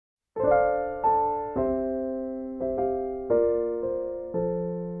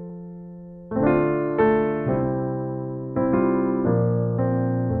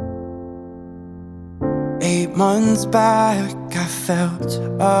Months back, I felt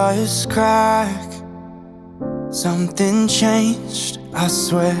us crack. Something changed, I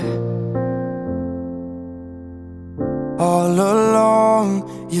swear. All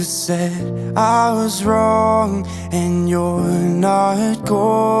along, you said I was wrong, and you're not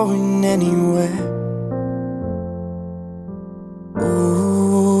going anywhere.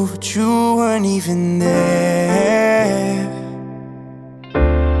 Ooh, but you weren't even there.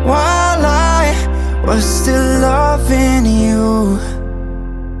 While I was still loving you,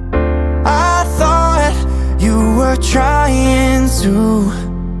 I thought you were trying to.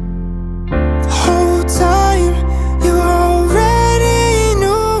 The whole time you already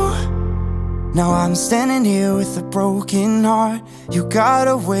knew. Now I'm standing here with a broken heart. You got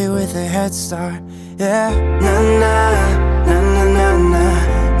away with a head start, yeah. Na na, na na na na,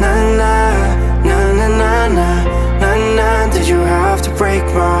 na na, na na na na, na na. Did you have to break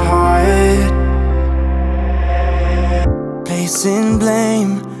my heart? Placing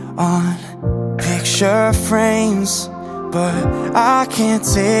blame on picture frames, but I can't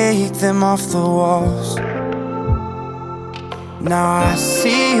take them off the walls. Now I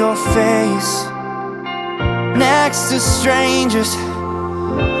see your face next to strangers,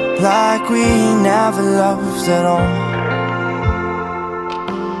 like we never loved at all.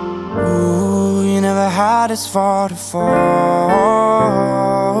 Ooh, you never had as far to fall.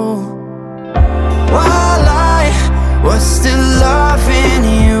 While I was still loving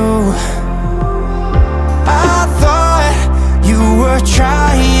you, I thought you were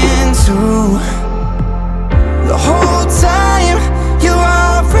trying to. The whole time you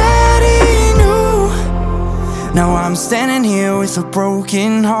already knew. Now I'm standing here with a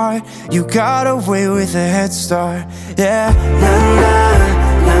broken heart. You got away with a head start, yeah. Na na,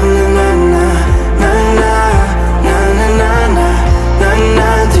 na na na na, na na, na na na na, na na.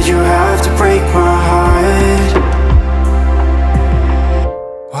 Did you have to break my heart?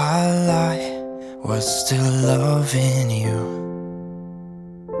 While I was still loving you,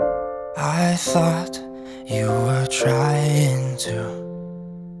 I thought you were trying to.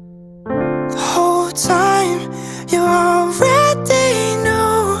 The whole time you already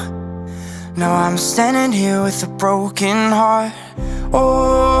knew. Now I'm standing here with a broken heart.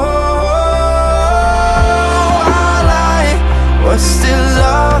 Oh, while I was still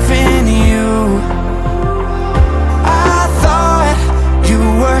loving you, I thought you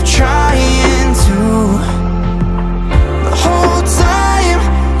were trying to. The whole time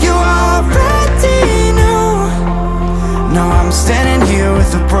you already knew. Now I'm standing here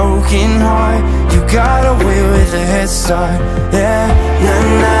with a broken heart. You got away with a head start,